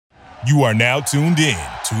You are now tuned in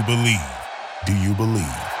to Believe. Do you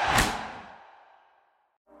believe?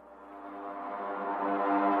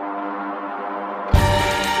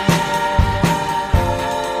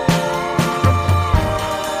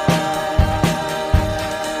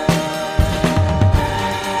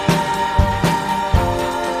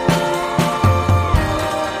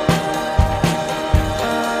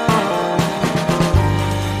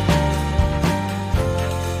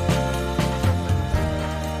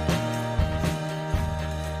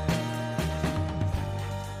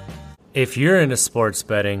 If you're into sports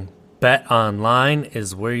betting, BetOnline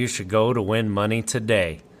is where you should go to win money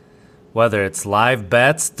today. Whether it's live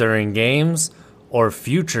bets during games or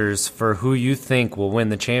futures for who you think will win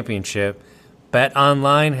the championship,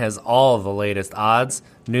 BetOnline has all the latest odds,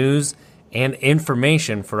 news, and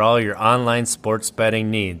information for all your online sports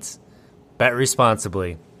betting needs. Bet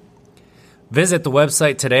responsibly. Visit the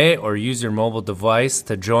website today or use your mobile device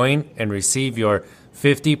to join and receive your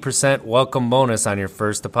 50% welcome bonus on your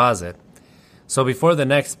first deposit. So before the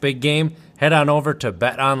next big game, head on over to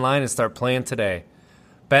BetOnline and start playing today.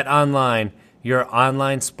 BetOnline, your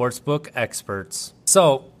online sportsbook experts.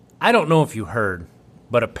 So, I don't know if you heard,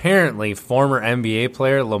 but apparently former NBA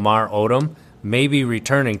player Lamar Odom may be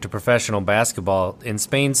returning to professional basketball in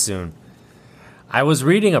Spain soon. I was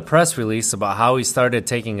reading a press release about how he started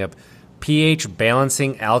taking a pH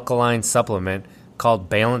balancing alkaline supplement called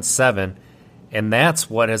Balance 7, and that's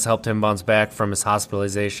what has helped him bounce back from his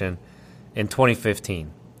hospitalization in 2015.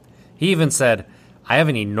 He even said, "I have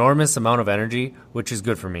an enormous amount of energy, which is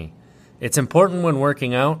good for me. It's important when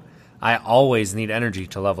working out. I always need energy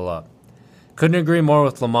to level up." Couldn't agree more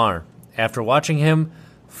with Lamar. After watching him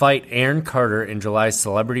fight Aaron Carter in July's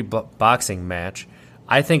celebrity boxing match,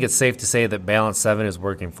 I think it's safe to say that Balance 7 is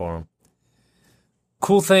working for him.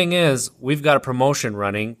 Cool thing is, we've got a promotion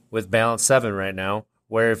running with Balance 7 right now,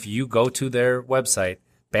 where if you go to their website,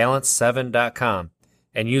 balance7.com,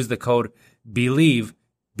 and use the code BELIEVE,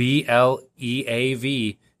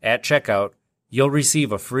 BLEAV, at checkout, you'll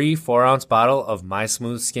receive a free 4-ounce bottle of My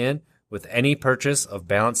Smooth Skin with any purchase of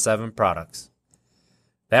Balance 7 products.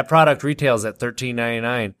 That product retails at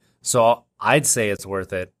 $13.99, so I'd say it's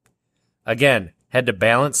worth it. Again, head to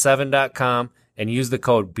balance7.com and use the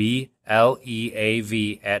code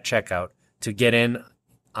BLEAV at checkout to get in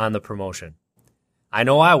on the promotion. I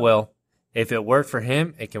know I will. If it worked for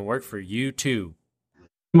him, it can work for you too.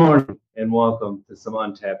 Good morning and welcome to some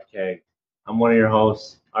Untapped Keg. I'm one of your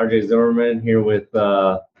hosts, RJ Zimmerman, here with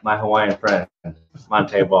my Hawaiian friend,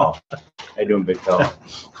 Monte Ball. How you doing, big fella?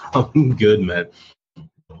 I'm good, man.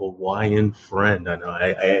 Hawaiian friend. I know.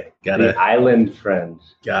 I got the island friend.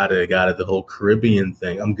 Got it. The whole Caribbean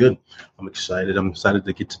thing. I'm good. I'm excited.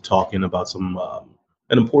 To get to talking about some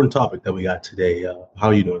an important topic that we got today. How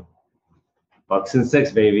are you doing? Bucks and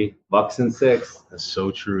 6, baby. Bucks and 6. That's so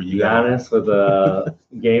true. You got honest with a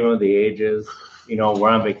game of the ages. You know, we're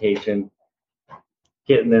on vacation,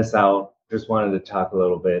 getting this out. Just wanted to talk a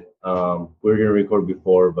little bit. We were going to record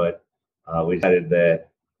before, but we decided that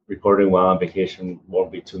recording while on vacation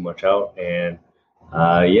won't be too much out. And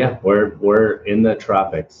we're in the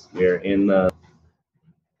tropics.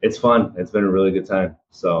 It's fun. It's been a really good time.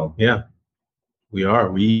 So yeah, we are.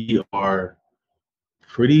 We are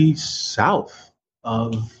pretty south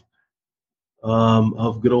of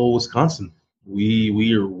good old Wisconsin.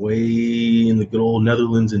 We are way in the good old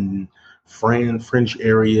Netherlands and French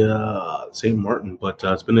area, St. Martin. But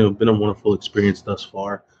it's been a wonderful experience thus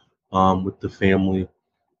far with the family.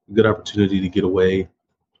 A good opportunity to get away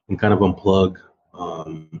and kind of unplug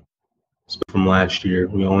from last year.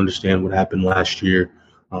 We all understand what happened last year,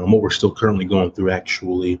 what we're still currently going through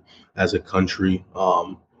actually as a country.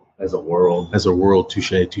 As a world,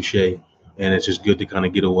 touche. And it's just good to kind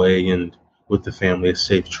of get away and with the family, a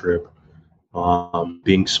safe trip.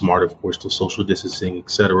 Being smart, of course, to social distancing,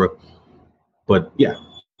 etc. But yeah,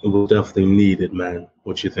 it was definitely needed, man.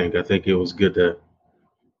 What you think? I think it was good to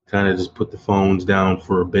kind of just put the phones down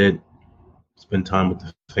for a bit, spend time with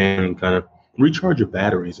the family, and kind of recharge your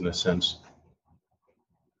batteries in a sense.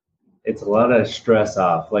 It's a lot of stress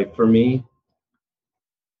off. Like for me,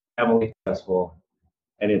 heavily stressful.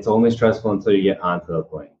 And it's only stressful until you get onto the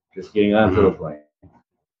plane. Just getting onto the plane.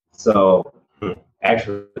 So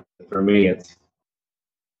actually, for me, it's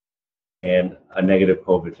and a negative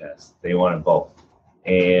COVID test. They wanted both.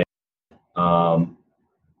 And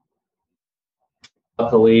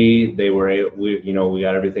luckily, we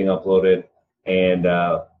got everything uploaded. And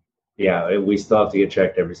we still have to get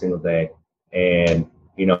checked every single day. And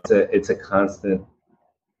it's a constant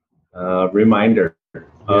reminder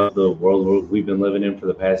of the world we've been living in for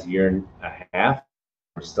the past year and a half.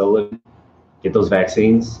 We're still living. Get those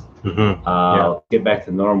vaccines. Get back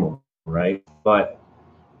to normal, right? But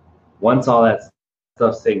once all that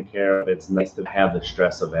stuff's taken care of, it's nice to have the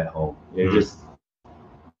stress of at home.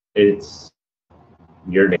 It's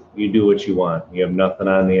your day. You do what you want. You have nothing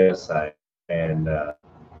on the other side, and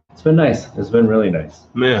it's been nice. It's been really nice.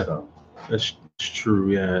 Yeah, so. That's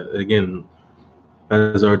true. Yeah, again,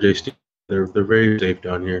 as RJ stated, they're very safe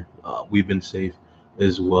down here. We've been safe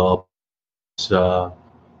as well.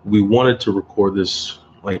 We wanted to record this,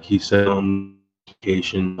 like he said, on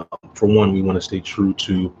vacation. For one, we want to stay true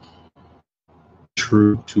to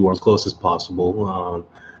as close as possible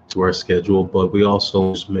to our schedule, but we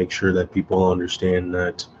also just make sure that people understand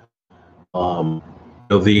that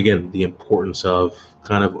the importance of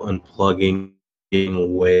kind of unplugging, getting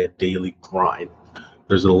away a daily grind.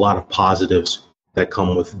 There's a lot of positives that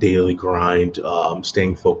come with daily grind,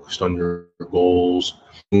 staying focused on your goals,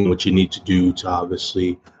 doing what you need to do to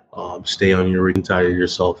obviously stay on your and tire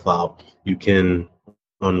yourself out. You can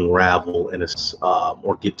unravel and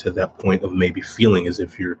or get to that point of maybe feeling as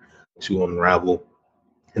if you're to unravel.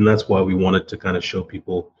 And that's why we wanted to kind of show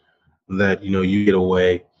people that, you get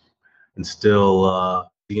away and still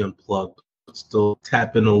be unplugged, still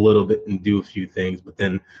tap in a little bit and do a few things, but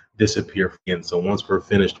then disappear again. So once we're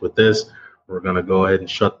finished with this, we're going to go ahead and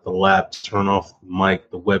shut the lap, turn off the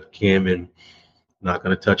mic, the webcam, and not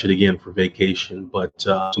going to touch it again for vacation. But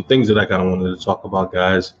some things that I kind of wanted to talk about,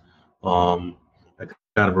 guys, I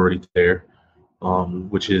kind of already there,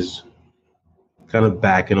 which is kind of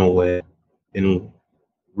backing away and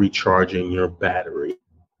recharging your battery.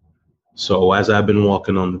 So as I've been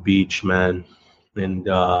walking on the beach, man, and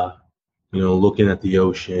looking at the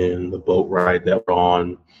ocean, the boat ride that we're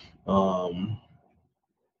on,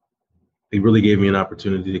 it really gave me an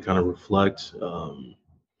opportunity to kind of reflect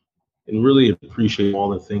and really appreciate all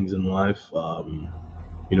the things in life,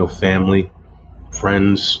 family,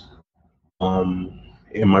 friends,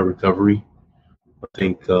 in my recovery. I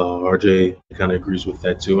think RJ kind of agrees with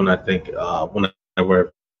that too. And I think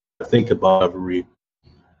whenever I think about recovery,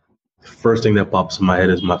 the first thing that pops in my head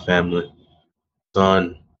is my family,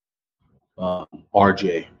 son,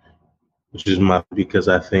 RJ, which is because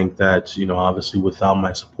I think that, obviously without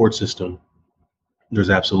my support system, there's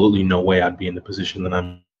absolutely no way I'd be in the position that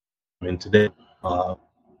I'm in today.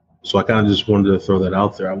 So I kind of just wanted to throw that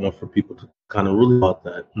out there. I want for people to kind of really about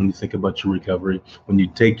that when you think about your recovery, when you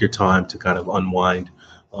take your time to kind of unwind,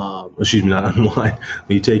 not unwind,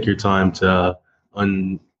 when you take your time to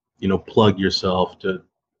plug yourself, to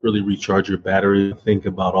really recharge your battery, think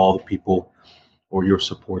about all the people or your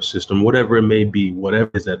support system, whatever it may be, whatever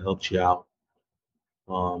it is that helps you out.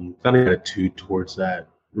 Kind of attitude towards that,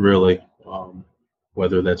 really,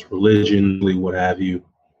 whether that's religion, what have you.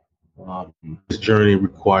 This journey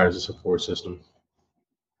requires a support system.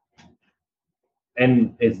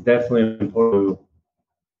 And it's definitely important to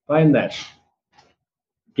find that,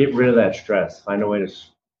 get rid of that stress, find a way to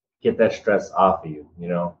get that stress off of you.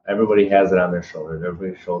 Everybody has it on their shoulders.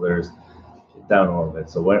 Everybody's shoulders down a little bit.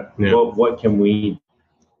 So what can we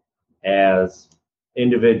as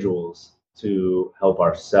individuals to help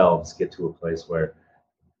ourselves get to a place where,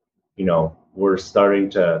 we're starting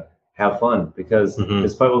to have fun? Because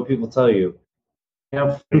despite what people tell you, have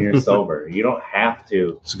fun when you're sober. You don't have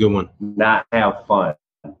to. It's a good one. Not have fun.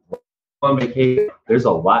 On vacation, there's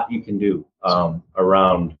a lot you can do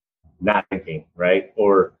around not drinking, right?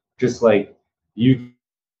 Or just like you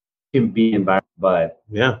can be environment, but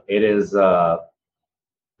yeah, it is.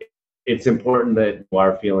 It's important that you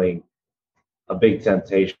are feeling a big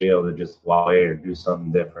temptation to be able to just walk away or do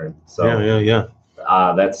something different. So yeah.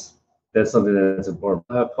 That's something that's important.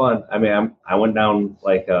 Have fun. I mean, I went down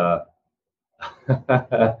like a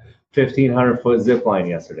 1,500-foot zip line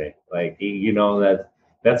yesterday. Like,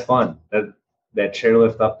 that's fun. That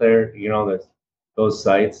chairlift up there, those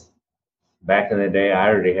sites. Back in the day, I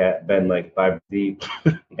already had been like 5 deep,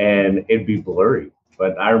 and it'd be blurry.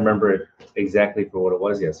 But I remember it exactly for what it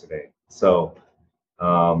was yesterday. So,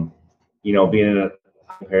 being in a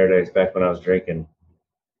paradise back when I was drinking,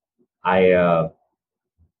 I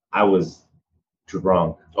was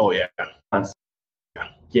drunk. Oh yeah.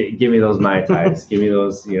 Give me those Mai Tais. Give me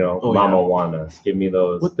those, Mama Juanas. Give me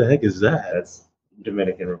those. What the heck is that? That's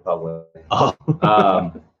Dominican Republic.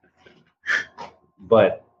 Oh.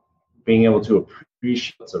 But being able to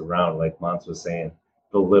appreciate what's around, like Mons was saying,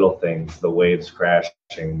 the little things, the waves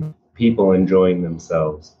crashing, people enjoying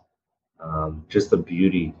themselves, just the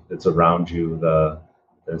beauty that's around you, the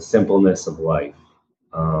simpleness of life,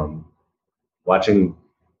 watching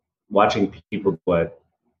people do what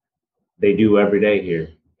they do every day here.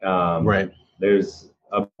 Right. There's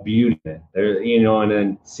a beauty in it. There, and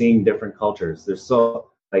then seeing different cultures. There's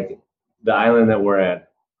so like the island that we're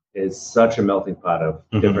at is such a melting pot of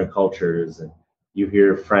Mhm. different cultures, and you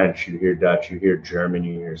hear French, you hear Dutch, you hear German,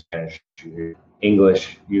 you hear Spanish, you hear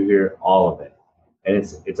English, you hear all of it, and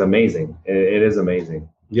it's amazing. It is amazing.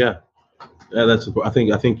 Yeah, that's. I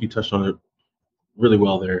think you touched on it really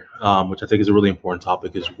well there, which I think is a really important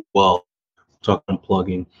topic as well. Talking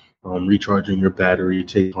unplugging, recharging your battery,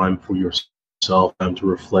 take time for yourself, time to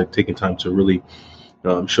reflect, taking time to really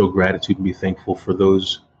show gratitude and be thankful for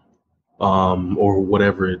those or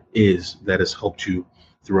whatever it is that has helped you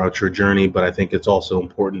throughout your journey. But I think it's also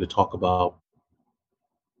important to talk about,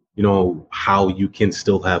 how you can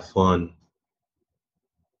still have fun.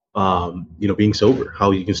 Being sober,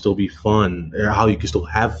 how you can still be fun, or how you can still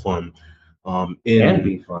have fun. And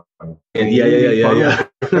be fun. And yeah.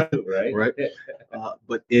 Right? Right.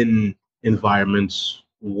 But in environments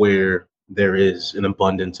where there is an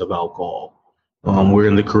abundance of alcohol, we're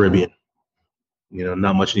in the Caribbean.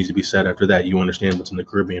 Not much needs to be said after that. You understand what's in the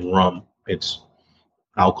Caribbean. Rum. It's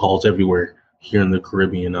alcohol's everywhere here in the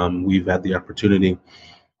Caribbean. We've had the opportunity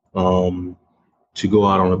to go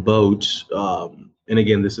out on a boat. And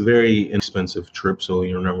again, this is a very inexpensive trip. So,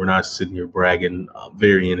 we're not sitting here bragging.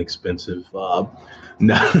 Very inexpensive.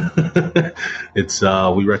 It's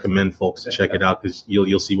we recommend folks to check it out because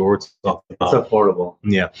you'll see what we're talking about. It's affordable.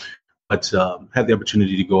 Yeah, but had the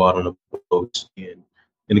opportunity to go out on a boat, and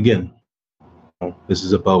again, this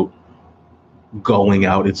is about going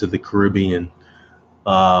out into the Caribbean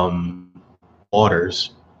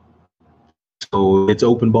waters. So it's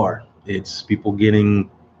open bar. It's people getting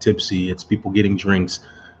tipsy. It's people getting drinks.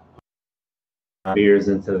 Beers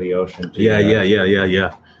into the ocean. Too,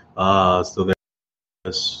 Yeah. So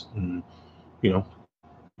there's,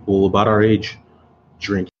 people about our age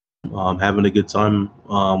drinking, having a good time,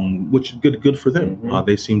 which is good for them. Mhm.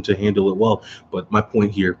 They seem to handle it well. But my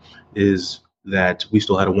point here is that we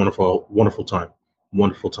still had a wonderful time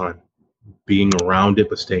being around it,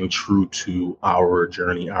 but staying true to our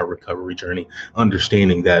journey, our recovery journey,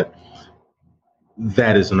 understanding that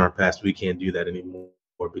is in our past. We can't do that anymore.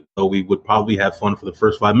 Because we would probably have fun for the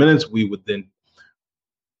first 5 minutes. We would then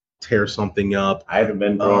tear something up. I haven't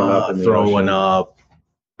been throwing up in the throwing ocean. up,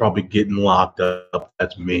 probably getting locked up.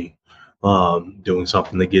 That's me. Doing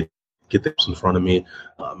something to get this in front of me.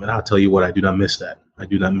 And I'll tell you what, I do not miss that. I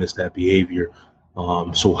do not miss that behavior.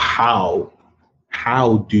 So how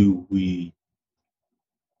do we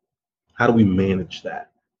manage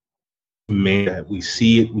that? We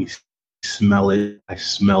see it, we smell it. I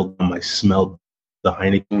smelled the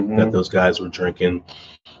Heineken that those guys were drinking.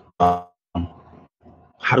 How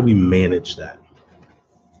do we manage that?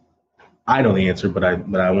 I know the answer, but I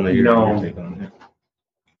want to hear your take on it.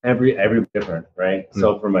 Every different, right?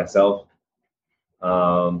 So for myself,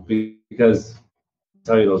 because I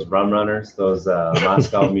tell you, those rum runners, those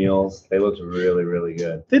Moscow mules, they looked really, really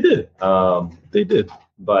good. They did. They did.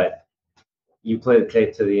 But you play the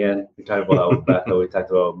tape to the end. We talked about Becca. We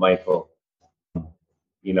talked about Mindful.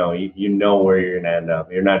 You know where you're going to end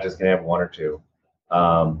up. You're not just going to have one or two.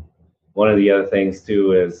 One of the other things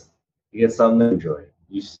too is you get something to enjoy.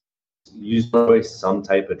 You enjoy some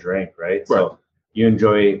type of drink, right? So you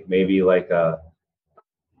enjoy maybe like a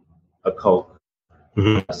Coke,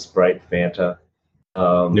 a Sprite, Fanta,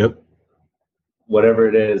 whatever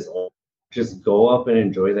it is. Just go up and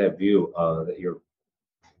enjoy that view that you're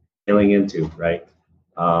sailing into, right?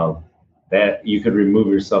 That you could remove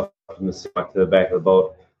yourself from the seat to the back of the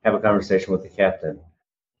boat, have a conversation with the captain.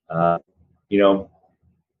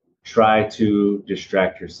 Try to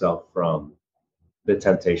distract yourself from the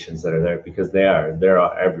temptations that are there, because they're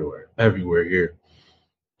everywhere. Everywhere here.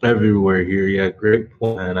 Yeah, great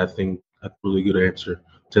point. And I think that's a really good answer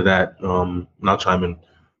to that. And I'll chime in,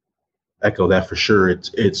 echo that for sure.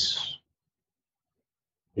 It's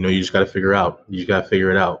you just got to figure it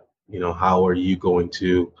out. How are you going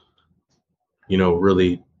to,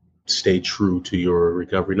 really stay true to your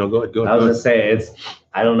recovery? No, go ahead. I was going to say,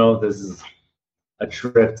 I don't know if this is a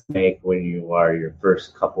trip to make when you are your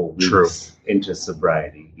first couple weeks into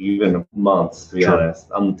sobriety, even months, to be honest,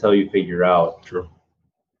 until you figure out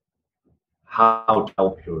how to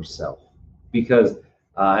help yourself. Because,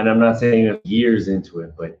 and I'm not saying you have years into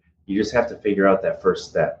it, but you just have to figure out that first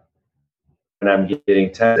step. And I'm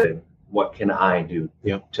getting tested. What can I do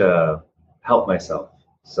to help myself?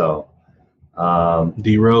 So,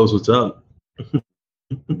 D Rose, what's up?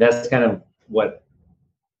 That's kind of what,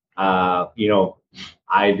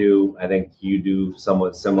 I do. I think you do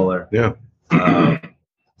somewhat similar. Yeah.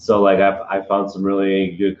 So like I found some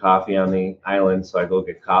really good coffee on the island, so I go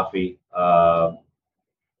get coffee.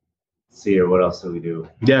 See, or what else do we do?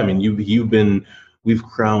 Yeah, I mean you've been we've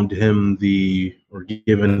crowned him or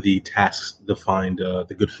given the tasks to find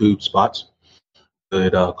the good food spots,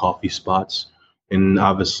 good coffee spots, and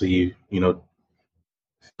obviously,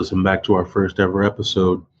 listen back to our first ever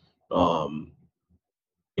episode.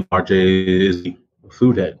 RJ is a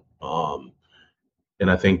food head, and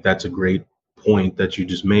I think that's a great point that you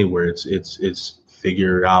just made, where it's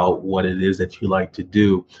figure out what it is that you like to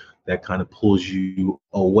do that kind of pulls you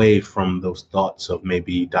away from those thoughts of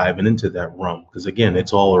maybe diving into that realm, because again,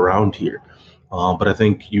 it's all around here. But I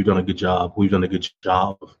think you've done a good job. We've done a good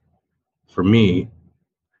job. For me,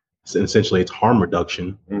 essentially, it's harm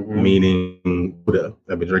reduction, meaning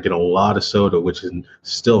I've been drinking a lot of soda, which is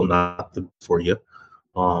still not for you.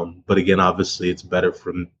 But again, obviously, it's better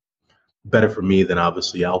for me than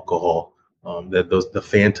obviously alcohol. The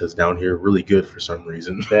Fantas down here are really good for some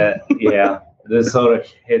reason. The soda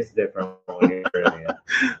hits different when you're early.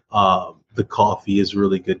 The coffee is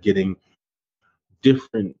really good. Getting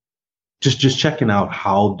different, just checking out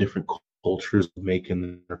how different cultures make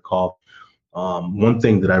in their coffee. One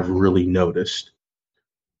thing that I've really noticed,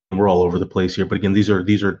 and we're all over the place here, but again, these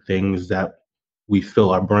are things that we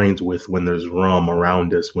fill our brains with when there's rum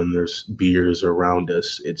around us, when there's beers around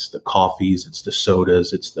us. It's the coffees, it's the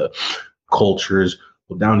sodas, it's the cultures.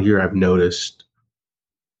 Well, down here, I've noticed,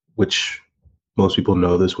 which most people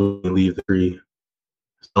know this, when they leave the country,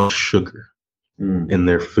 there's no sugar in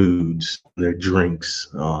their foods, their drinks,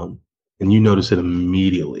 and you notice it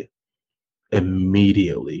immediately. And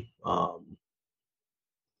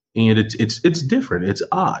it's different. It's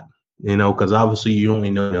odd, because obviously you only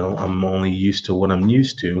know I'm only used to what I'm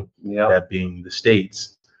used to, that being the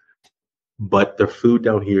States. But the food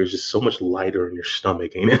down here is just so much lighter in your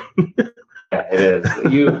stomach, ain't it? Yeah, it is.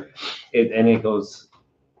 It goes.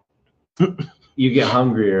 You get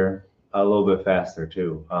hungrier a little bit faster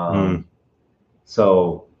too.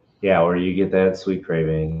 So yeah, or you get that sweet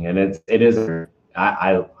craving, and it is.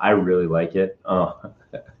 I really like it.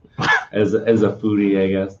 As a foodie, I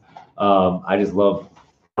guess. I love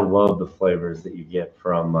the flavors that you get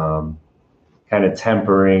from kind of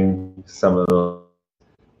tempering some of those.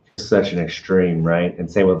 Such an extreme, right?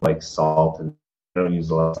 And same with like salt, and I don't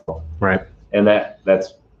use a lot of salt, right? And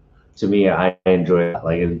that's to me, I enjoy it.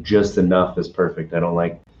 Like, it's just enough is perfect. I don't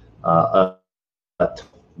like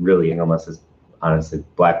really, unless it's honestly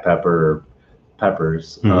black pepper or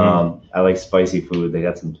peppers. I like spicy food. They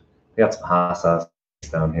got some hot sauce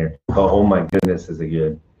down here. Oh my goodness, is it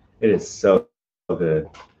good? It is so good.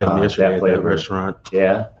 Yesterday at that restaurant.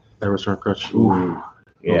 Yeah. That restaurant crunch. Ooh.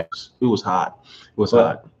 Yeah. It was hot.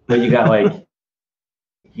 Hot. But you got like,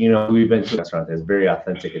 we've been to a restaurant that's very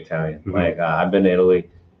authentic Italian. Like, I've been to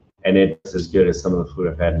Italy, and it's as good as some of the food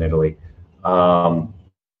I've had in Italy. To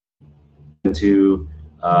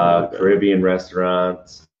Caribbean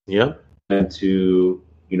restaurants. Yep. And to,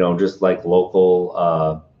 just like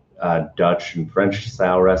local Dutch and French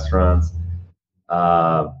style restaurants.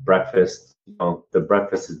 Breakfast, the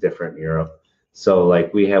breakfast is different in Europe. So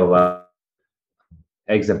like we have a lot of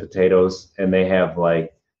eggs and potatoes, and they have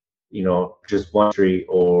like, just one treat,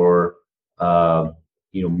 or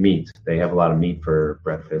meat. They have a lot of meat for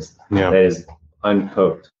breakfast. Yeah. That is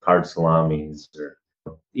uncooked hard salamis, or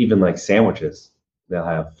even like sandwiches they'll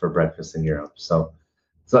have for breakfast in Europe. So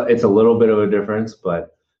it's a little bit of a difference,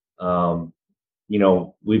 but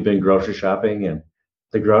we've been grocery shopping, and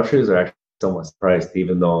the groceries are actually somewhat priced,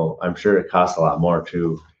 even though I'm sure it costs a lot more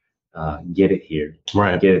to get it here,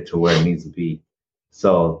 right? Get it to where it needs to be.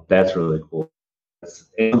 So that's really cool.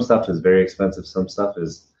 Some stuff is very expensive. Some stuff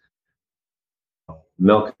is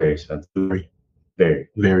milk, very expensive. Very,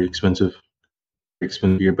 very expensive. Very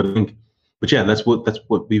expensive here, but yeah, that's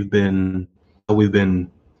what we've been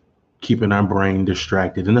keeping our brain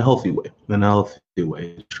distracted in a healthy way.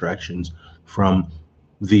 Distractions from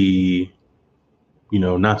the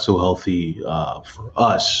not so healthy for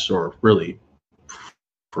us, or really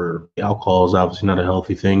for alcohol is obviously not a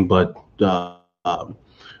healthy thing, but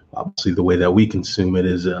obviously the way that we consume it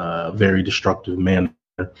is a very destructive manner.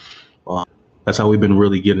 That's how we've been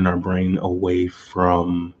really getting our brain away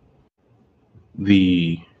from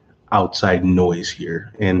the outside noise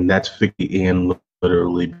here, and that's Vicky and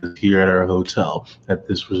literally here at our hotel at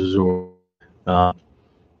this resort.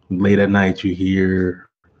 Late at night, you hear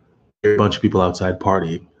a bunch of people outside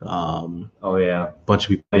partying. Oh yeah, bunch of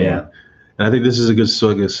people. Yeah, and I think this is a good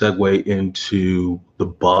segue into the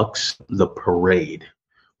Bucks, the parade,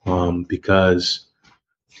 because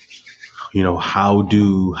how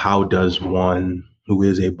does one who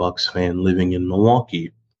is a Bucks fan living in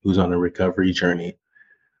Milwaukee, who's on a recovery journey,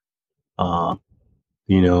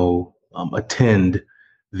 attend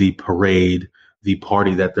the parade the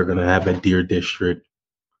party that they're going to have at Deer District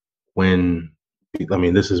when, I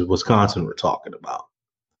mean, this is Wisconsin we're talking about.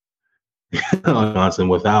 Wisconsin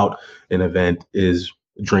without an event is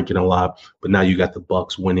drinking a lot, but now you got the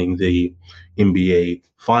Bucks winning the NBA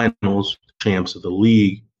Finals, champs of the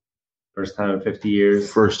league. First time in 50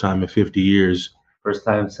 years. First time in 50 years. First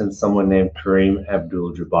time since someone named Kareem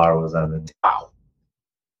Abdul-Jabbar was on it.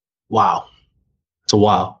 Wow. It's a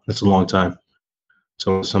while. That's a long time.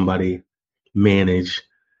 So somebody manage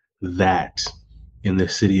that in the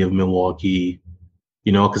city of Milwaukee,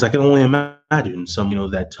 you know, because I can only imagine some, you know,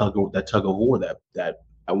 that tug of war that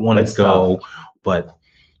I want to go, but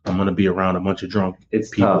I'm going to be around a bunch of drunk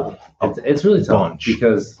people. It's really tough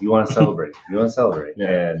because you want to celebrate.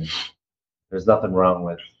 Yeah. And there's nothing wrong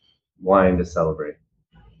with wanting to celebrate.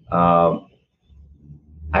 You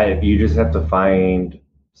just have to find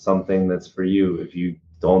something that's for you. If you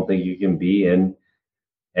don't think you can be in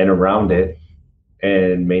and around it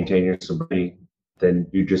and maintain your sobriety, then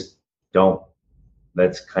you just don't.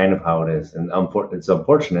 That's kind of how it is. And it's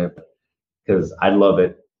unfortunate because I'd love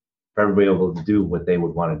it for everybody able to do what they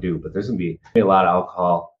would want to do. But there's going to be a lot of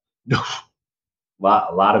alcohol, a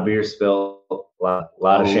lot of beer spill, a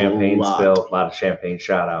lot of champagne spill, a lot of champagne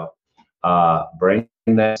shot out. Bring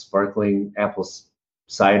that sparkling apple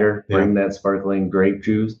cider, bring that sparkling grape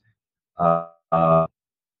juice.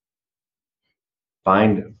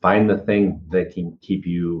 Find the thing that can keep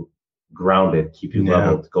you grounded, keep you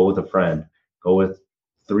leveled. Go with a friend. Go with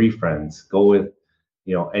 3 friends. Go with,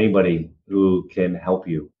 you know, anybody who can help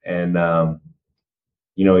you. And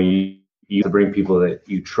you know, you have to bring people that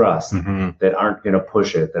you trust that aren't going to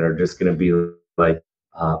push it, that are just going to be like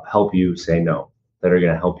help you say no, that are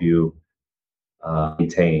going to help you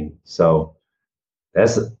maintain. So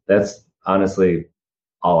that's honestly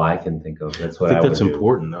all I can think of. That's what I think that's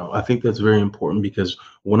important, though. I think that's very important because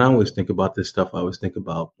when I always think about this stuff, I always think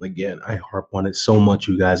about, again, I harp on it so much,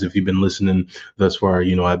 you guys. If you've been listening thus far,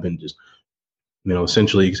 you know, I've been just, you know,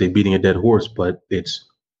 essentially you could say beating a dead horse, but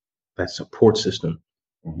it's that support system.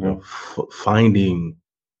 You know, finding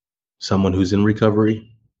someone who's in recovery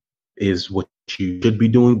is what you should be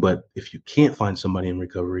doing. But if you can't find somebody in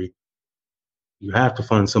recovery, you have to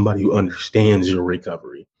find somebody who understands your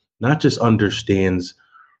recovery, not just understands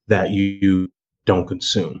that you don't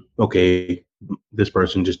consume. Okay, this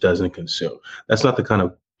person just doesn't consume. That's not the kind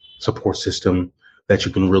of support system that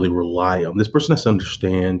you can really rely on. This person has to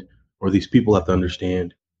understand, or these people have to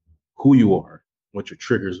understand who you are, what your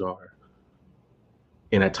triggers are,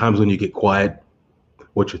 and at times when you get quiet,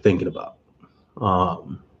 what you're thinking about.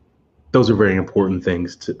 Those are very important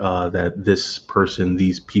things that this person,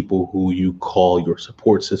 these people who you call your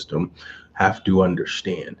support system, have to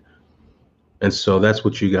understand. And so that's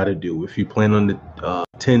what you got to do. If you plan on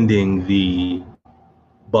attending the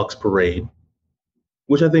Bucks parade,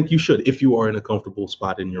 which I think you should, if you are in a comfortable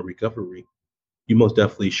spot in your recovery, you most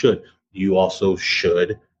definitely should. You also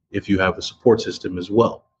should if you have a support system as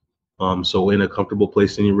well. So in a comfortable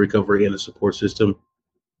place in your recovery and a support system,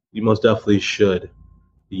 you most definitely should,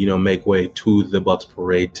 you know, make way to the Bucks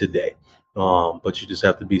parade today. But you just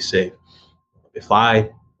have to be safe. If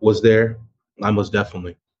I was there, I most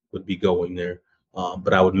definitely would be going there.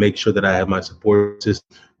 But I would make sure that I have my support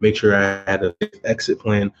system, make sure I had an exit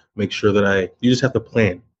plan, make sure that you just have to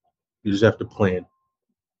plan. You just have to plan.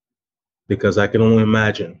 Because I can only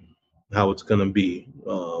imagine how it's going to be.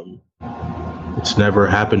 It's never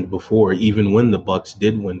happened before. Even when the Bucks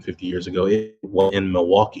did win 50 years ago, it was in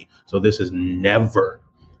Milwaukee. So this has never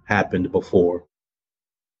happened before.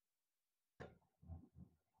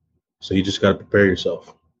 So you just got to prepare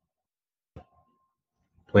yourself.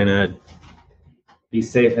 Plan ahead. Be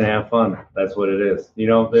safe and have fun. That's what it is. You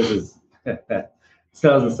know, this is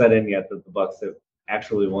still hasn't set in yet that the Bucks have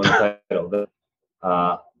actually won a title.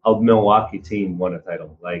 A Milwaukee team won a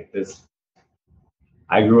title like this.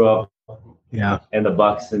 I grew up, and the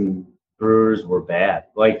Bucks and Brewers were bad.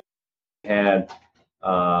 Like had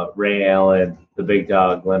Ray Allen, the big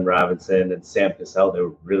dog, Glenn Robinson, and Sam Cassell. They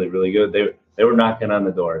were really, really good. They were knocking on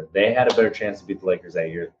the door. They had a better chance to beat the Lakers that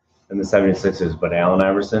year than the 76ers. But Allen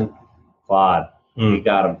Iverson, Claude, he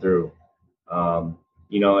got them through.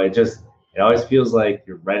 You know, it always feels like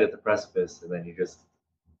you're right at the precipice, and then you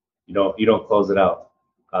don't close it out.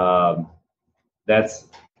 That's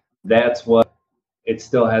what it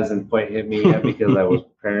still hasn't quite hit me yet because I was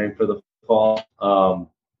preparing for the fall.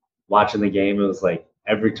 Watching the game, it was like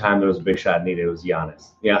every time there was a big shot needed, it was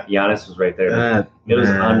Giannis. Yeah, Giannis was right there. It was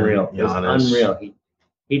unreal. It was unreal.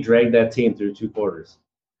 He dragged that team through 2 quarters.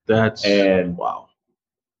 Wow.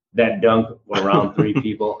 That dunk around 3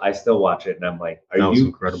 people, I still watch it and I'm like, are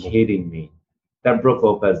you kidding me? that Brook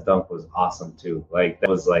Lopez dunk was awesome too. Like that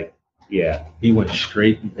was like, yeah, He went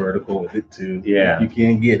straight vertical with it too. Yeah. You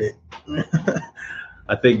can't get it.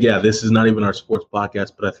 I think, yeah, this is not even our sports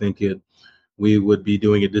podcast, but I think we would be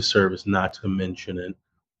doing a disservice not to mention it.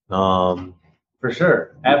 for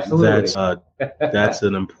sure, absolutely. That's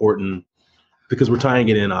an important, because we're tying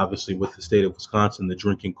it in obviously with the state of Wisconsin, the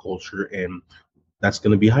drinking culture, and that's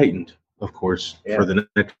going to be heightened, of course, for the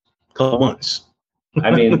next couple months.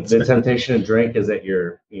 I mean, the temptation to drink is at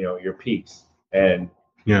your peaks and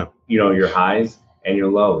your highs and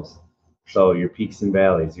your lows. So your peaks and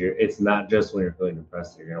valleys. It's not just when you're feeling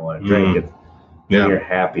depressed that you're gonna want to drink. It's when you're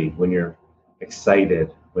happy, when you're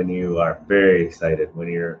excited, when you are very excited, when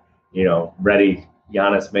you're ready.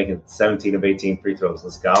 Giannis making 17 of 18 free throws.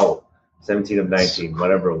 Let's go. 17 of 19,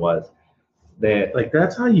 whatever it was.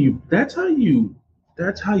 That's how you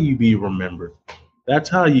be remembered. That's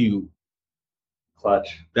how you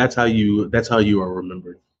clutch. That's how you are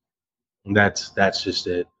remembered. That's just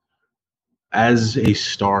it. As a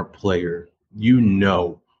star player,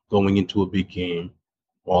 going into a big game,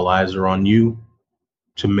 all eyes are on you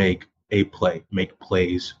to make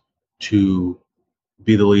plays, to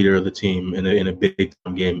be the leader of the team in a big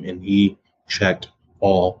time game, and he checked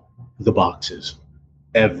all the boxes,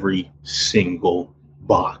 every single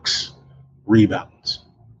box, rebounds,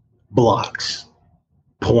 blocks,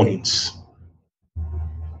 points.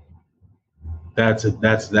 That's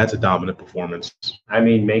a dominant performance. I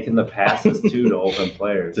mean, making the passes too to open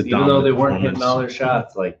players, even though they weren't hitting all their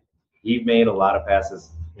shots. Like he made a lot of passes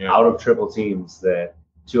out of triple teams that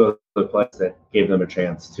two other players that gave them a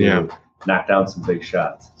chance to knock down some big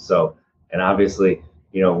shots. So, and obviously,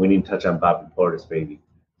 we need to touch on Bobby Portis, baby,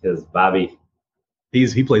 because Bobby,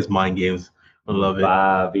 he plays mind games. I love it.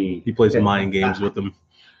 Bobby, he plays mind games with them.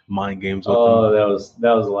 Oh, that was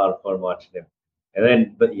a lot of fun watching him. And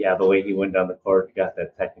then, the way he went down the court, got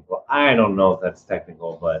that technical. I don't know if that's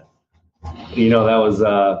technical, but that was.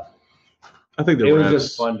 I think it was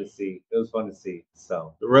just fun to see. It was fun to see.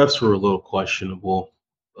 So the refs were a little questionable.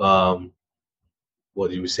 What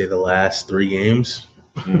did you say? The last 3 games.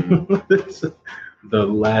 The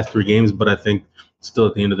last 3 games, but I think still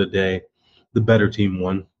at the end of the day, the better team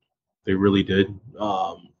won. They really did.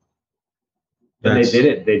 And they did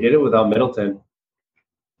it. They did it without Middleton.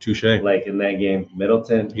 Touche. Like in that game,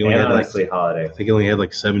 Middleton and honestly Holiday. I think he only had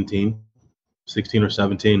 16 or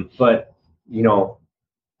 17. But,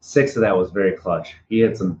 6 of that was very clutch. He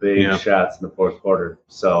had some big shots in the fourth quarter.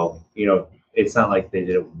 So, it's not like they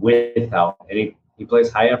did it without. And he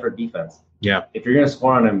plays high effort defense. Yeah. If you're going to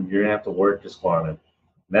score on him, you're going to have to work to score on him.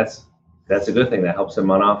 That's a good thing. That helps him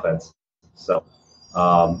on offense. So,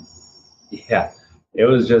 it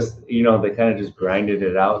was just, they kind of just grinded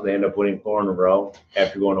it out. They end up winning 4 in a row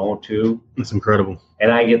after going 0-2. That's incredible.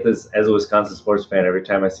 And I get this as a Wisconsin sports fan. Every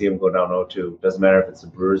time I see them go down 0-2, doesn't matter if it's the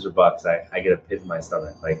Brewers or Bucks, I get a pit in my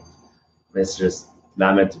stomach. Like, it's just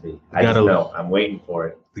not meant to be. I just know. I'm waiting for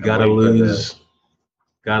it. You got to lose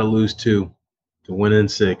 2 to win in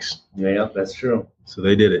 6. Yeah, that's true. So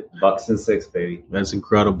they did it. Bucks in 6, baby. That's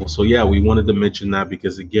incredible. So, we wanted to mention that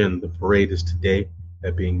because, again, the parade is today,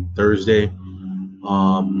 that being Thursday.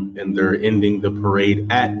 And they're ending the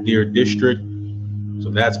parade at Deer District.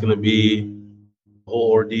 So that's going to be a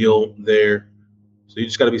whole ordeal there. So you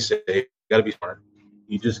just got to be safe. You got to be smart.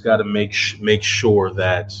 You just got to make sure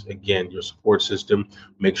that, again, your support system,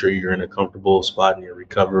 make sure you're in a comfortable spot in your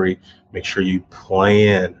recovery. Make sure you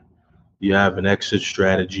plan. You have an exit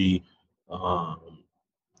strategy. And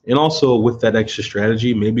also with that extra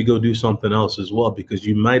strategy, maybe go do something else as well, because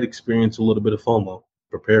you might experience a little bit of FOMO.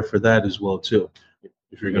 Prepare for that as well, too.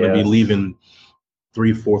 If you're going to be leaving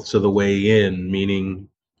 3/4 of the way in, meaning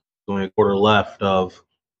only a quarter left of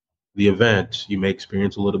the event, you may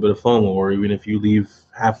experience a little bit of FOMO. Or even if you leave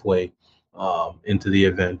halfway into the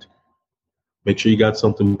event, make sure you got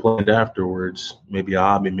something planned afterwards. Maybe a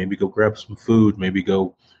hobby, maybe go grab some food, maybe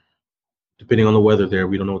go, depending on the weather there,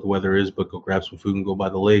 we don't know what the weather is, but go grab some food and go by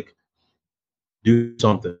the lake. Do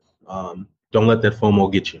something. Don't let that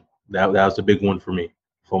FOMO get you. That was a big one for me.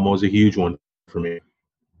 FOMO is a huge one for me.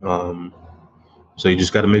 So you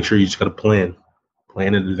just got to make sure you just got to plan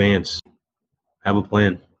in advance, have a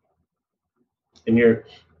plan. And you're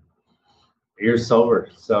sober,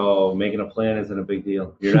 so making a plan isn't a big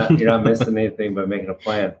deal. You're not missing anything by making a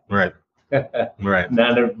plan. Right. Right.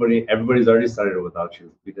 Not everybody's already started without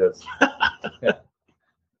you because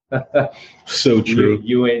so true.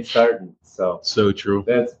 You ain't starting. So true.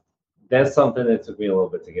 That's something that took me a little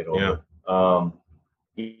bit to get over.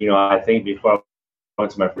 I think before I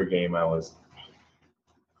went to my first game, I was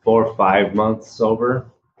 4 or 5 months sober.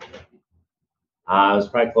 I was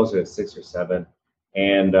probably closer to 6 or 7,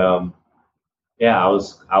 and yeah, I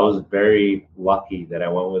was very lucky that I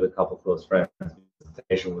went with a couple close friends. The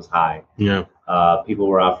tension was high. Yeah. People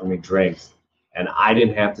were offering me drinks, and I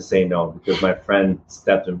didn't have to say no because my friend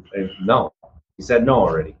stepped in. No, he said no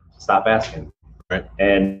already. Stop asking. Right.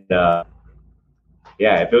 And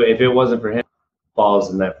yeah, if it wasn't for him,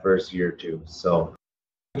 falls in that first year or two. So,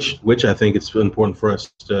 which I think it's important for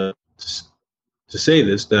us to say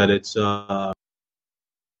this, that it's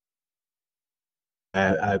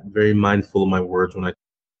I'm very mindful of my words when I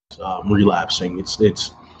relapsing. It's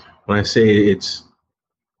when I say it's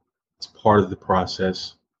part of the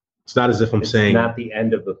process. It's not as if I'm saying not the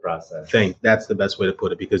end of the process. That's the best way to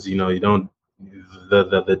put it, because you don't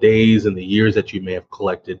the days and the years that you may have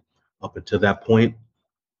collected up until that point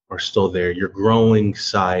are still there. Your growing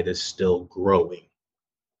side is still growing.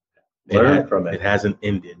 Learn from it. It hasn't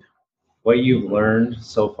ended. What you've learned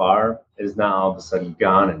so far is not all of a sudden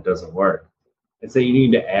gone and doesn't work. It's that you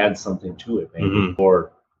need to add something to it, maybe,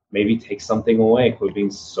 or maybe take something away. Quit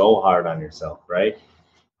being so hard on yourself, right?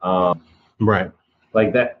 Right.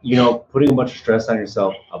 Like that, putting a bunch of stress on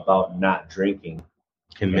yourself about not drinking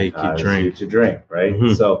can make you drink. To drink, right?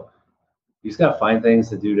 So you just gotta find things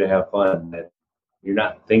to do to have fun that you're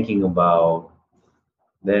not thinking about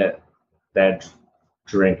that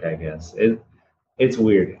drink. I guess it's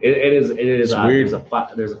weird. It is. It's weird.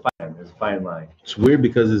 There's a fine line. It's weird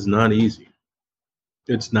because it's not easy.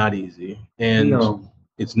 It's not easy, and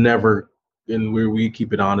it's never. And where we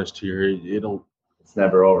keep it honest here, it's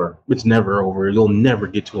never over. It's never over. It'll never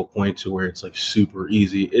get to a point to where it's like super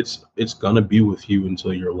easy. It's gonna be with you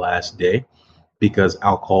until your last day, because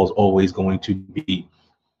alcohol is always going to be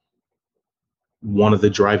one of the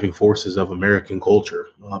driving forces of American culture,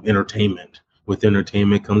 entertainment. With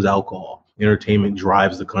entertainment comes alcohol. Entertainment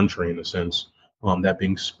drives the country in a sense. That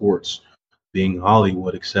being sports, being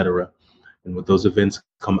Hollywood, etc. And with those events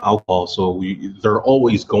come alcohol. So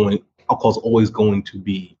alcohol's always going to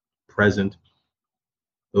be present.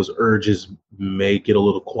 Those urges may get a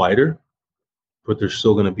little quieter, but they're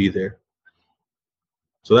still going to be there.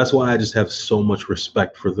 So that's why I just have so much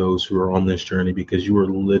respect for those who are on this journey, because you are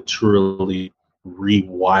literally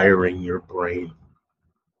rewiring your brain.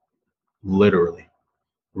 Literally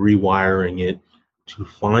rewiring it to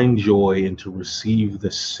find joy and to receive the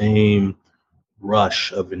same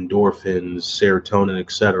rush of endorphins, serotonin,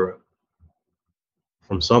 etc.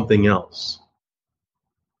 from something else,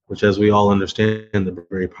 which, as we all understand, the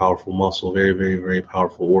very powerful muscle, very, very, very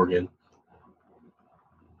powerful organ,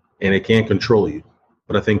 and it can't control you.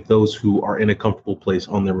 But I think those who are in a comfortable place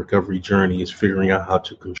on their recovery journey is figuring out how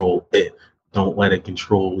to control it. Don't let it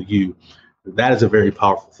control you. That is a very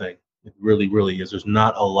powerful thing. It really, really is. There's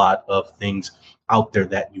not a lot of things out there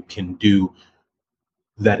that you can do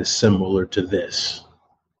that is similar to this.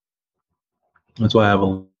 That's why I have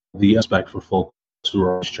the respect for folks who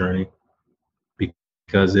are on this journey,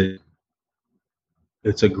 because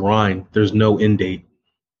it's a grind. There's no end date.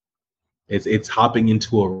 It's hopping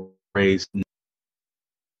into a race.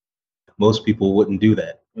 Most people wouldn't do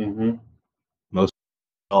that. Most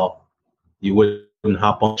all, you wouldn't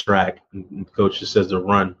hop on track and the coach just says to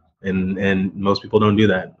run, and most people don't do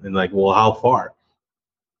that. And like, well, how far?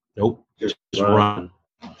 Nope, just run.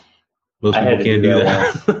 Most people can't do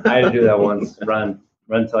that. I had to do that once. Run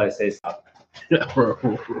till I say stop.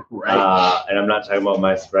 Right. And I'm not talking about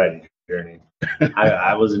my sobriety journey.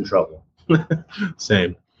 I was in trouble.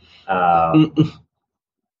 Same.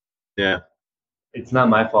 Yeah. It's not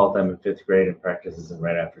my fault I'm in 5th grade and practice isn't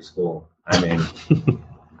right after school. I mean,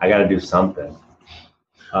 I got to do something.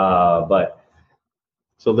 But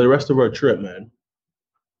so the rest of our trip, man.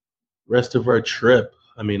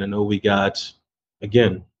 I mean, I know we got,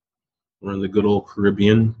 again, we're in the good old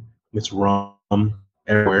Caribbean. It's rum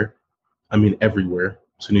everywhere. I mean, everywhere.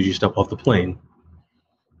 As soon as you step off the plane,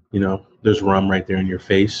 there's rum right there in your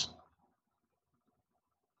face.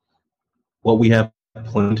 What we have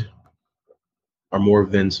planned are more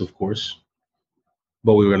events, of course,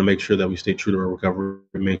 but we're going to make sure that we stay true to our recovery,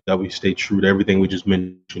 make that we stay true to everything we just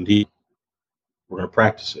mentioned here. We're going to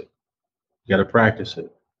practice it. You got to practice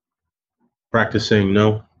it. Practice saying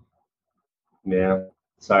no. Yeah.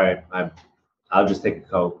 Sorry. I'll just take a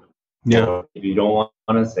Coke. Yeah. If you don't want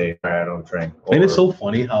to say, sorry, I don't drink. And it's so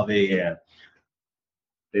funny how they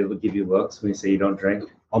give you looks when you say you don't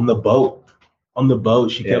drink. On the boat,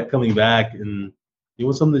 she kept coming back and, you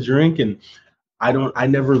want something to drink? And I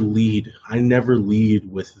never lead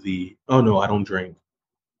with the, oh no, I don't drink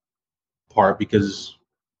part, because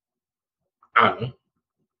I don't know.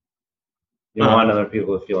 You don't want other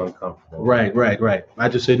people to feel uncomfortable. Right. I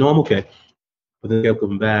just say, no, I'm okay. But then they kept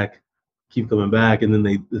coming back. keep coming back, and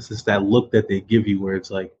then it's just that look that they give you where it's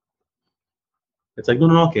like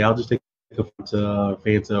no, okay, I'll just take a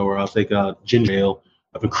Fanta, or I'll take a ginger ale.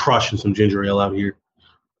 I've been crushing some ginger ale out here.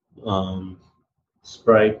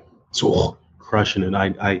 Sprite. So crushing it.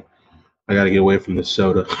 I got to get away from this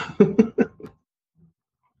soda.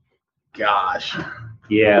 Gosh.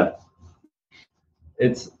 Yeah.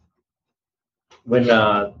 It's when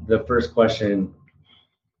the first question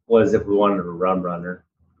was if we wanted a rum runner,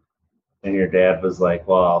 and your dad was like,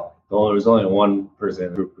 well, there's only one person in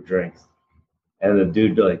the group who drinks. And the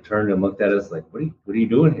dude like turned and looked at us like, what are you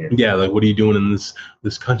doing here? Yeah, like, what are you doing in this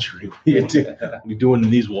country? What are you doing in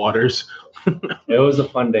these waters? It was a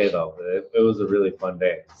fun day, though. It was a really fun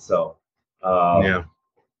day. So, yeah,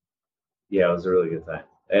 it was a really good time.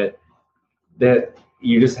 That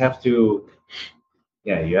you just have to,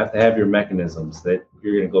 you have to have your mechanisms that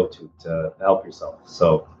you're going to go to help yourself.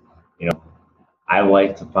 So, I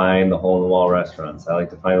like to find the hole-in-the-wall restaurants. I like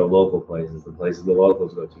to find the local places, the places the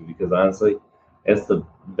locals go to, because honestly, it's the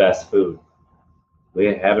best food. We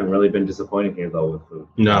haven't really been disappointed here, though, with food.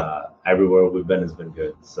 No. Everywhere we've been has been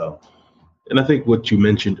good. So, and I think what you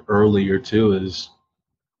mentioned earlier, too, is,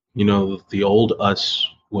 the old us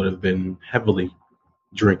would have been heavily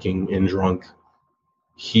drinking and drunk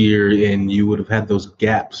here, and you would have had those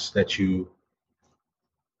gaps that you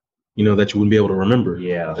wouldn't be able to remember.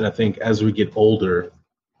 Yeah. And I think as we get older,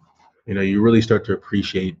 you really start to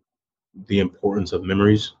appreciate the importance of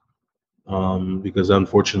memories. Because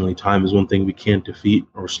unfortunately, time is one thing we can't defeat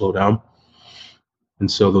or slow down. And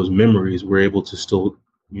so those memories, we're able to still,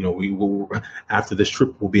 we will, after this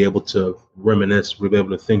trip, we'll be able to reminisce. We'll be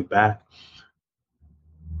able to think back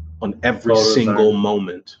on every single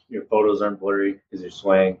moment. Your photos aren't blurry because you're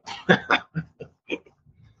swaying.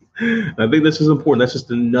 I think this is important. That's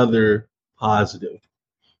just another positive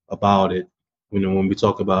about it. When we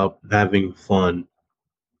talk about having fun,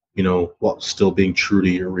 while still being true to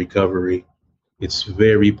your recovery, it's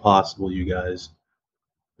very possible, you guys.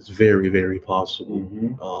 It's very, very possible.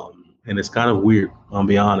 Mm-hmm. And it's kind of weird, I'll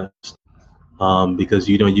be honest, because,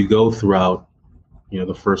 you go throughout,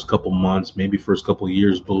 the first couple months, maybe first couple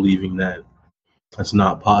years, believing that that's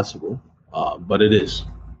not possible. But it is.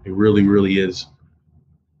 It really, really is.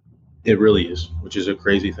 It really is, which is a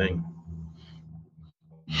crazy thing.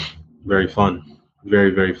 Very fun. Very,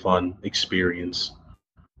 very fun experience.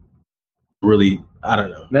 Really, I don't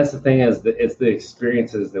know. And that's the thing is it's the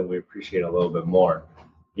experiences that we appreciate a little bit more.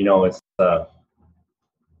 It's the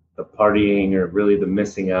partying or really the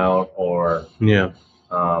missing out or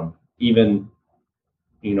even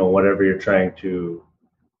whatever you're trying to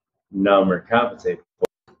numb or compensate for,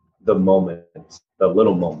 the moments, the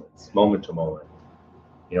little moments, moment to moment.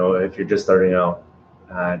 If you're just starting out,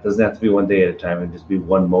 it doesn't have to be one day at a time. It can just be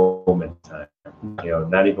one moment at a time.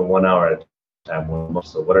 Not even 1 hour at a time.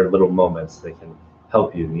 So what are little moments that can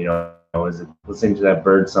help you? Is it listening to that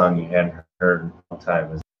bird song you hadn't heard in a long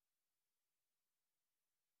time? Is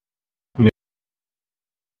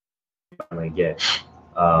finally get?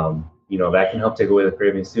 That can help take away the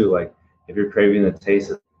cravings too. Like if you're craving the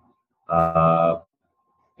taste of,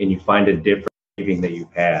 and you find a different craving that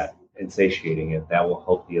you've had and satiating it, that will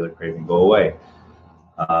help the other craving go away.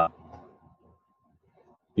 I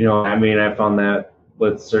found that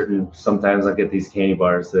with sometimes I get these candy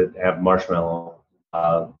bars that have marshmallow.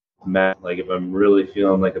 Like if I'm really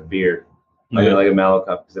feeling like a beer, I get like a Mallow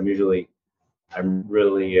Cup because I'm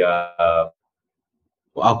really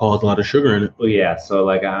alcohol has a lot of sugar in it. Well, yeah. So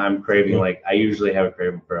like I'm craving, like I usually have a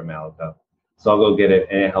craving for a Mallow Cup. So I'll go get it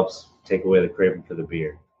and it helps take away the craving for the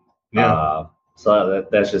beer. Yeah. So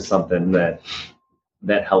that's just something that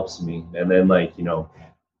helps me. And then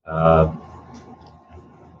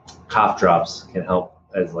cough drops can help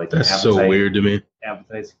as like that's so weird to me.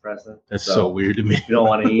 Appetite suppressant. That's so weird to me. If you don't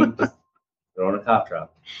want to eat, just throw in a cough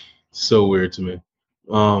drop. So weird to me.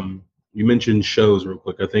 You mentioned shows real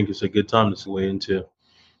quick. I think it's a good time to segue into,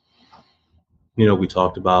 we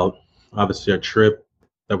talked about obviously our trip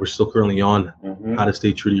that we're still currently on, how to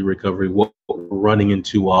stay true to your recovery, what we're running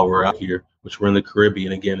into while we're out here, which we're in the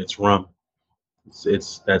Caribbean. Again, it's rum.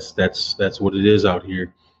 That's what it is out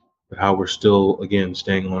here. But how we're still, again,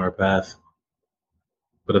 staying on our path.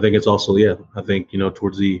 But I think it's also, I think,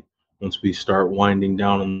 towards once we start winding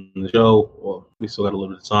down on the show, well, we still got a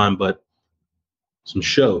little bit of time, but some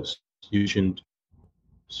shows. You should,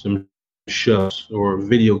 some shows or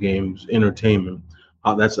video games, entertainment.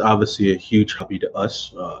 That's obviously a huge hobby to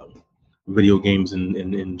us. Video games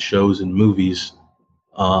and shows and movies.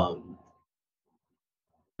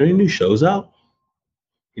 Any new shows out?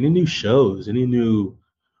 Any new shows? Any new?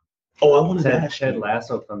 Oh, I wanted to ask Ted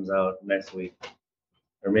Lasso comes out next week.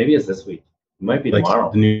 or maybe it's this week. It might be Like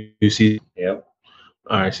tomorrow. the new season. Yep.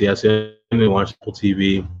 All right, so I'm gonna watch Apple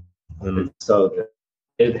TV. It's so good.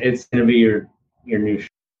 It's gonna be your new show.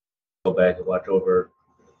 Go back and watch over.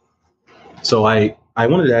 So I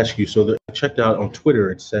wanted to ask you. So I checked out on Twitter.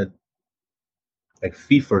 It said like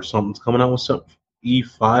FIFA or something's coming out with some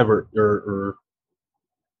E5 or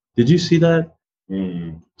did you see that?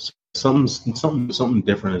 Something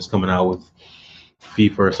different is coming out with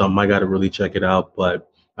FIFA or something. I got to really check it out. But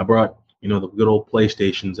I brought the good old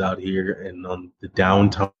PlayStations out here, and on the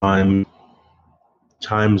downtime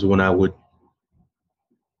times when I would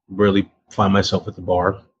really find myself at the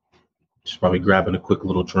bar, just probably grabbing a quick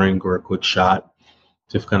little drink or a quick shot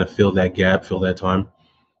to kind of fill that gap, fill that time.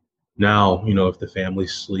 Now, if the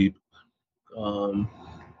family's asleep, I'm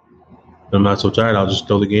not so tired. I'll just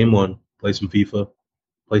throw the game on, play some FIFA,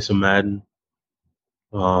 play some Madden,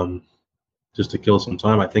 just to kill some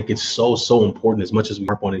time. I think it's so important. As much as we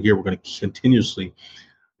harp on it here, we're going to continuously,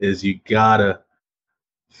 is you gotta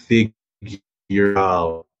figure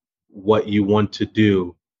out what you want to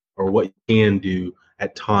do or what you can do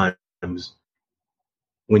at times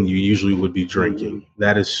when you usually would be drinking.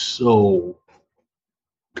 That is so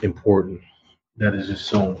important. That is just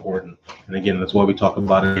so important. And again, that's why we talk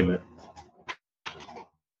about it.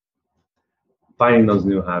 Finding those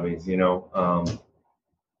new hobbies,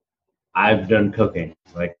 I've done cooking.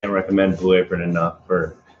 I can't recommend Blue Apron enough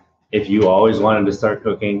for if you always wanted to start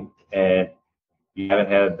cooking and you haven't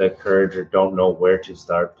had the courage or don't know where to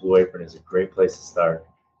start. Blue Apron is a great place to start.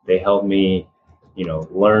 They help me,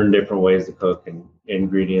 learn different ways to cook and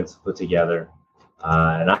ingredients to put together,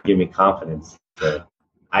 and that give me confidence that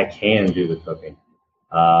I can do the cooking.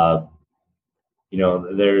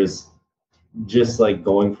 There's just like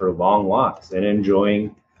going for long walks and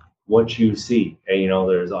enjoying what you see. And,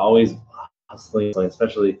 there's always hustling,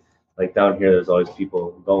 especially like down here, there's always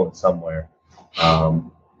people going somewhere.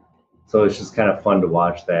 So it's just kind of fun to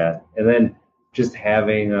watch that. And then just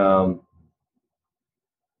having a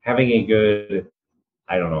good,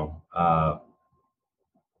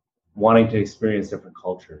 wanting to experience different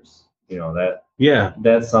cultures,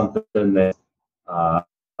 that's something that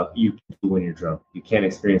you can do when you're drunk. You can't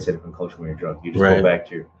experience a different culture when you're drunk. You just go back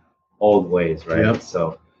to your old ways, right? Yep.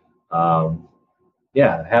 So,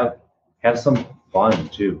 have some fun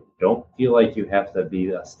too. Don't feel like you have to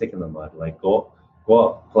be a stick in the mud. Like go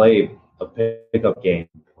out, play a pickup game.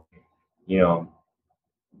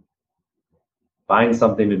 Find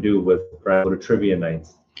something to do with friends. Go to trivia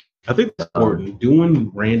nights. I think that's important.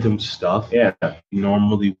 Doing random stuff. Yeah.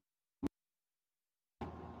 Normally,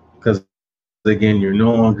 because again, you're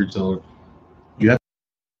no longer told. You have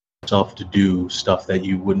yourself to do stuff that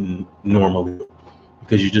you wouldn't normally do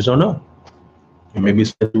because you just don't know. And maybe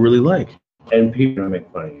it's what you really like. And people don't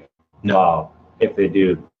make fun of you. No. Wow. If they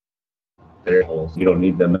do, they're holes. You don't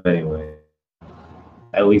need them anyway.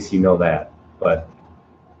 At least you know that. But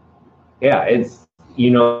yeah, it's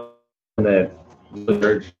that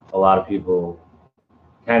a lot of people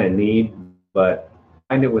kind of need, but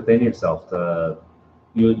find it within yourself to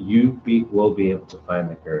will be able to find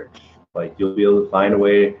the courage. Like you'll be able to find a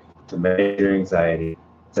way to manage your anxiety,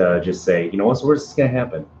 to just say, what's the worst that's gonna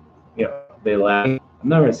happen? They laugh. I'm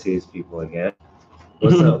not gonna see these people again.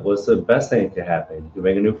 What's the best thing that could happen? You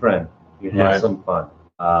make a new friend. You have some fun.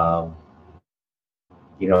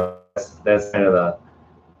 That's kind of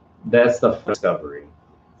the discovery.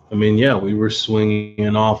 I mean, yeah, we were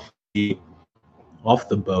swinging off the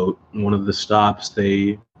boat. One of the stops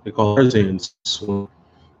they call Tarzan swing.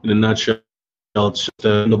 In a nutshell, it's just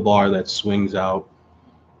a bar that swings out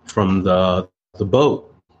from the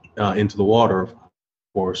boat into the water, of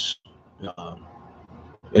course.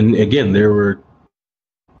 And again, there were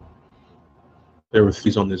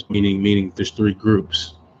things on this meaning there's three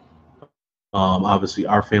groups. Obviously,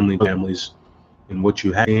 our families, and what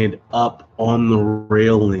you had to stand up on the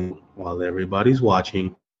railing while everybody's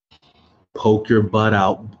watching, poke your butt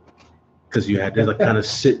out because you had to kind of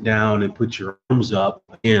sit down and put your arms up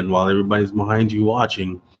and while everybody's behind you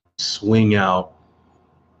watching, swing out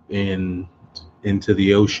into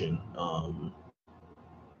the ocean.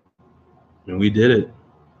 And we did it.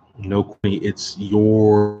 No, it's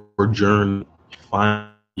your journey. Find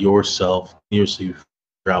yourself, figure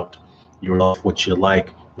out your love, what you like,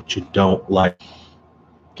 what you don't like.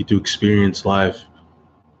 Get to experience life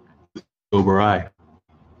with sober eye.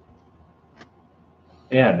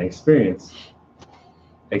 Yeah, an experience.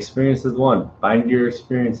 Experience is one. Find your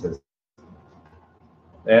experiences.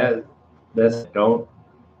 That's don't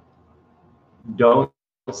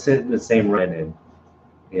sit in the same run.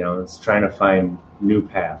 It's trying to find new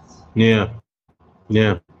paths. Yeah.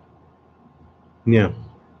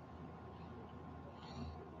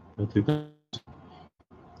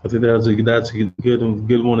 I think that's a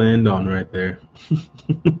good one to end on right there.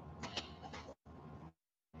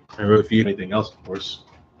 And if you anything else, of course,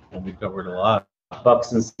 we covered a lot.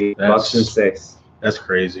 Bucks and 6. That's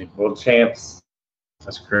crazy. World champs.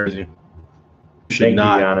 That's crazy. Thank you,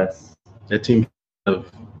 Giannis. That team,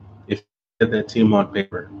 if you get that team on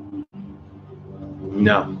paper,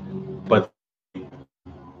 no, but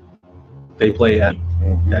they play.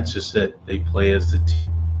 That's just it. They play as the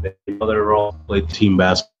team. They know their role. Play team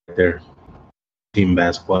basketball right there. Team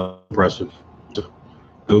basketball, impressive.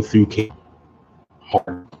 Go through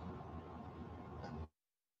hard.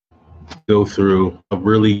 Go through a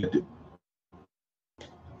really good.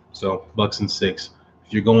 So Bucks and 6.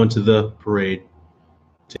 If you're going to the parade,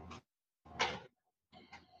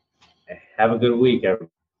 have a good week.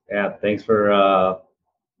 Yeah, thanks for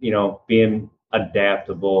being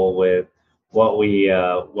adaptable with what we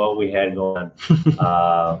had going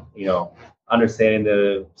on. Understanding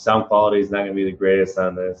the sound quality is not going to be the greatest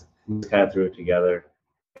on this. We just kind of threw it together,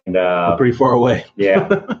 and we're pretty far away.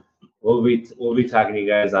 Yeah, we'll be talking to you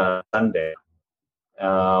guys on Sunday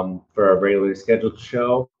for our regularly scheduled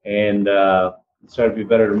show, and let's try to be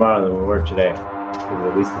better tomorrow than we were today.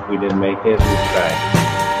 Because at least if we didn't make it, we tried.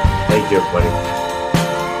 Thank you, everybody.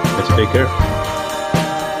 Let's take care.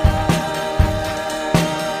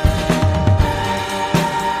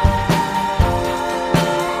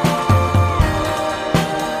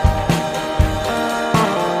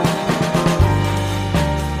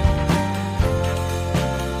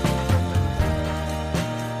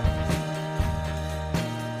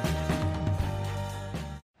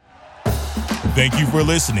 Thank you for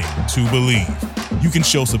listening to Believe. You can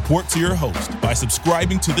show support to your host by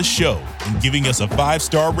subscribing to the show and giving us a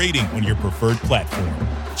 5-star rating on your preferred platform.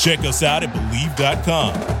 Check us out at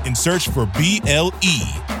Believe.com and search for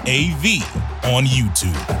BLEAV on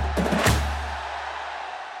YouTube.